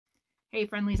Hey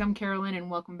friendlies, I'm Carolyn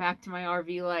and welcome back to my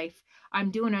RV life.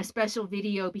 I'm doing a special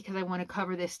video because I want to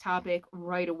cover this topic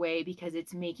right away because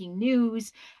it's making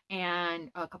news,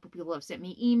 and a couple people have sent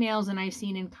me emails and I've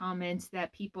seen in comments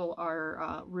that people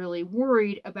are really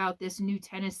worried about this new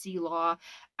Tennessee law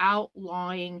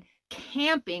outlawing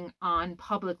camping on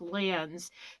public lands.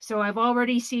 So I've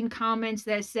already seen comments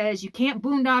that says you can't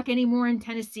boondock anymore in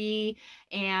Tennessee,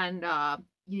 and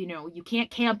you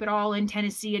can't camp at all in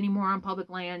Tennessee anymore on public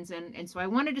lands. And so I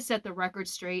wanted to set the record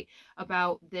straight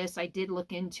about this. I did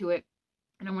look into it,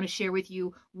 and I want to share with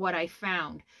you what I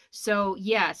found. So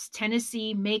yes,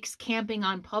 Tennessee makes camping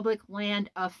on public land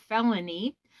a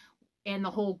felony, and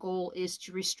the whole goal is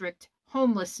to restrict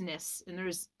homelessness. And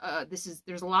there's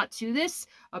a lot to this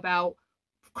about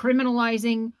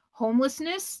criminalizing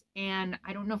homelessness, and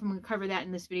I don't know if I'm going to cover that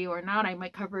in this video or not. I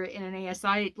might cover it in an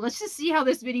ASI. Let's just see how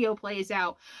this video plays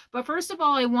out. But first of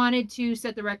all, I wanted to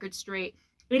set the record straight.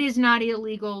 It is not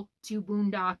illegal to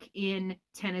boondock in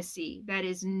Tennessee. That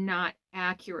is not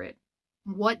accurate.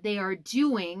 What they are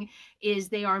doing is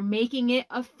they are making it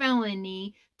a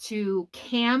felony to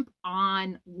camp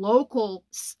on local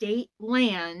state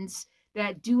lands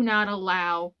that do not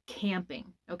allow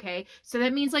camping. Okay, so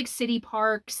that means like city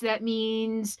parks, that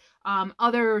means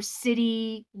other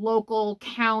city, local,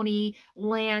 county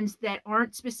lands that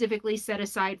aren't specifically set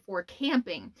aside for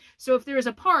camping. So if there's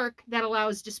a park that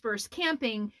allows dispersed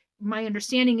camping, my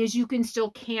understanding is you can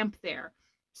still camp there.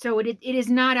 So it is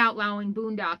not outlawing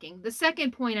boondocking. The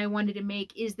second point I wanted to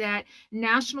make is that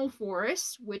national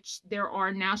forests, which there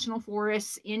are national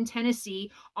forests in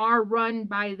Tennessee, are run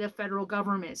by the federal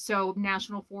government. So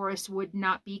national forests would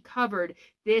not be covered.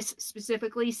 This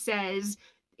specifically says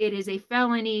it is a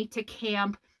felony to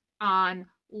camp on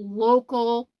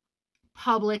local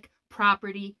public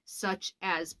property such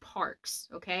as parks.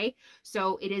 Okay,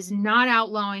 so it is not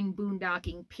outlawing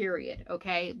boondocking, period.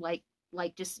 Okay, like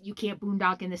just you can't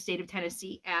boondock in the state of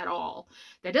Tennessee at all.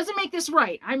 That doesn't make this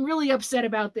right. I'm really upset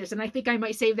about this, and I think I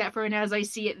might save that for an as I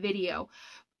see it video.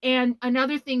 And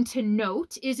another thing to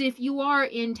note is if you are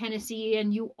in Tennessee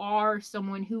and you are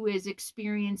someone who is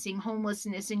experiencing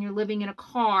homelessness and you're living in a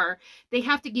car, they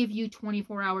have to give you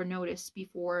 24-hour notice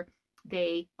before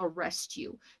they arrest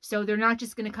you. So they're not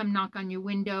just going to come knock on your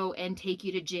window and take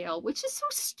you to jail, which is so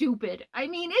stupid. I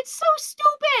mean, it's so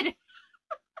stupid.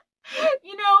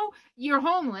 You know, you're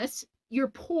homeless, you're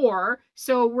poor,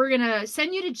 so we're going to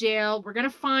send you to jail, we're going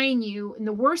to fine you. And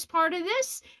the worst part of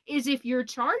this is if you're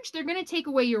charged, they're going to take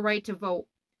away your right to vote.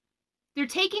 They're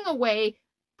taking away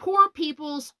poor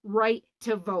people's right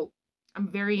to vote. I'm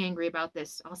very angry about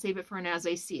this. I'll save it for an as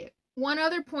I see it. One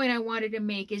other point I wanted to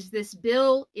make is this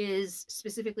bill is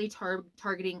specifically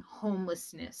targeting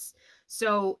homelessness.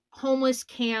 So homeless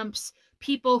camps,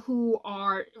 people who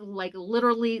are like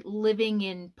literally living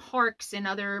in parks and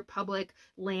other public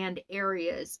land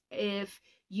areas. If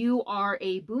you are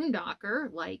a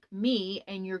boondocker like me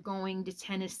and you're going to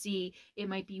Tennessee, it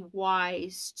might be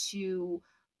wise to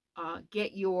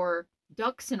get your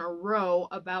ducks in a row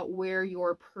about where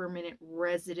your permanent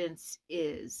residence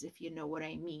is, if you know what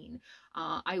I mean.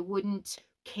 I wouldn't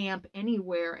camp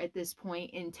anywhere at this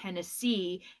point in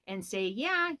Tennessee and say,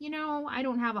 yeah, you know, I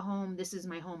don't have a home, this is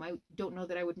my home. I don't know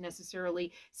that I would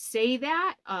necessarily say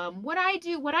that. What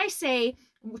I say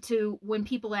to when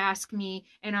people ask me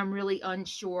and I'm really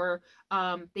unsure,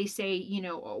 they say, you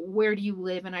know, where do you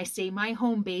live? And I say my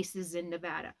home base is in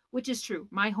Nevada, which is true.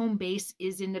 My home base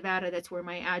is in Nevada. That's where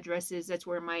my address is. That's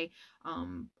where my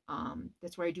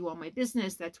that's where I do all my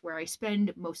business. That's where I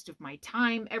spend most of my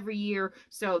time every year.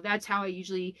 So that's how I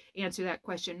usually answer that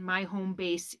question. My home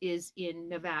base is in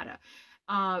Nevada.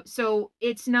 So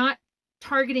it's not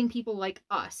targeting people like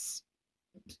us,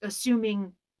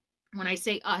 assuming when I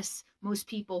say us, most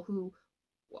people who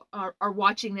are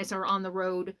watching this are on the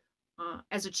road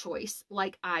as a choice,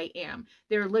 like I am.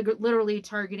 They're literally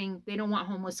targeting, they don't want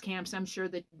homeless camps. I'm sure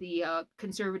that the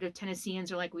conservative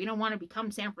Tennesseans are like, we don't want to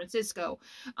become San Francisco.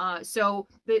 So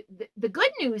the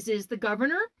good news is the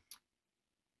governor,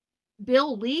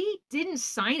 Bill Lee, didn't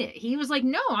sign it. He was like,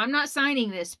 no, I'm not signing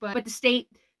this. But the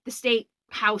state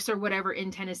house or whatever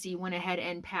in Tennessee went ahead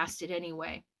and passed it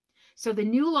anyway. So the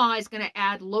new law is going to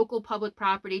add local public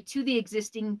property to the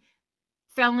existing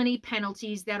felony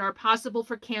penalties that are possible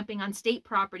for camping on state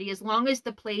property as long as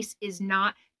the place is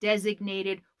not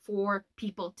designated for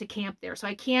people to camp there. So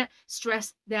I can't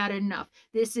stress that enough.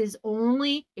 This is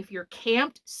only if you're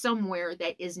camped somewhere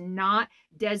that is not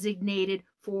designated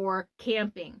for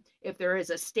camping. If there is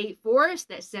a state forest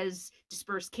that says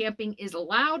dispersed camping is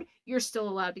allowed, you're still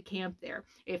allowed to camp there.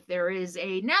 If there is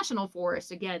a national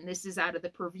forest, again, this is out of the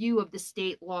purview of the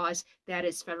state laws, that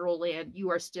is federal land, you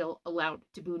are still allowed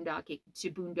to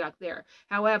boondock there.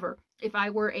 However, if I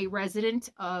were a resident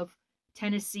of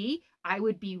Tennessee, I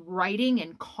would be writing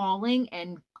and calling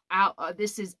and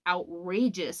this is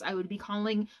outrageous. I would be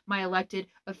calling my elected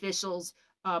officials,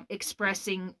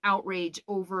 expressing outrage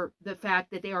over the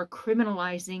fact that they are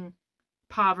criminalizing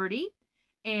poverty.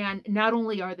 And not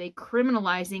only are they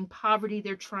criminalizing poverty,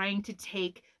 they're trying to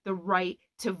take the right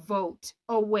to vote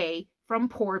away from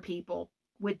poor people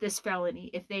with this felony.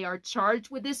 If they are charged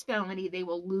with this felony, they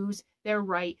will lose their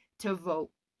right to vote.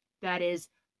 That is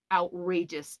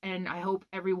outrageous, and I hope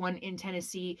everyone in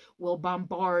Tennessee will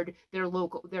bombard their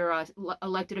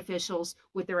elected officials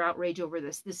with their outrage over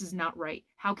this. This is not right.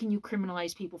 How can you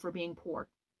criminalize people for being poor?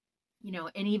 You know,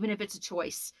 and even if it's a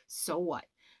choice, so what?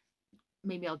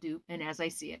 Maybe I'll do an as I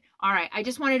see it. All right, I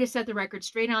just wanted to set the record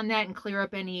straight on that and clear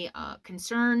up any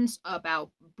concerns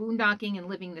about boondocking and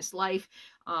living this life.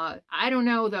 I don't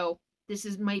know though.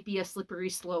 This might be a slippery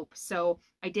slope. So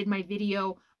I did my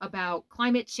video about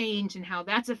climate change and how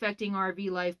that's affecting RV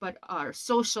life, but our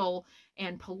social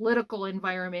and political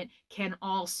environment can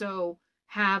also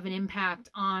have an impact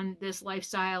on this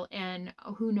lifestyle, and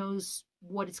who knows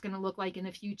what it's going to look like in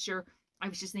the future. I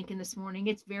was just thinking this morning,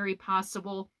 it's very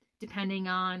possible, depending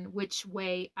on which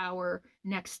way our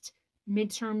next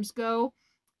midterms go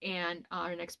and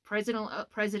our next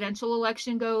presidential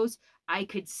election goes, I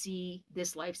could see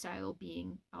this lifestyle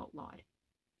being outlawed.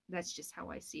 That's just how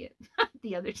I see it.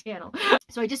 The other channel.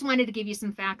 So I just wanted to give you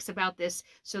some facts about this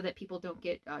so that people don't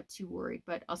get too worried.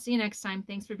 But I'll see you next time.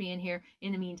 Thanks for being here.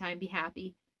 In the meantime, be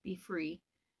happy, be free,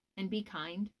 and be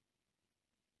kind.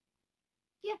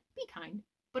 Yeah, be kind,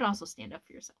 but also stand up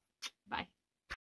for yourself. Bye.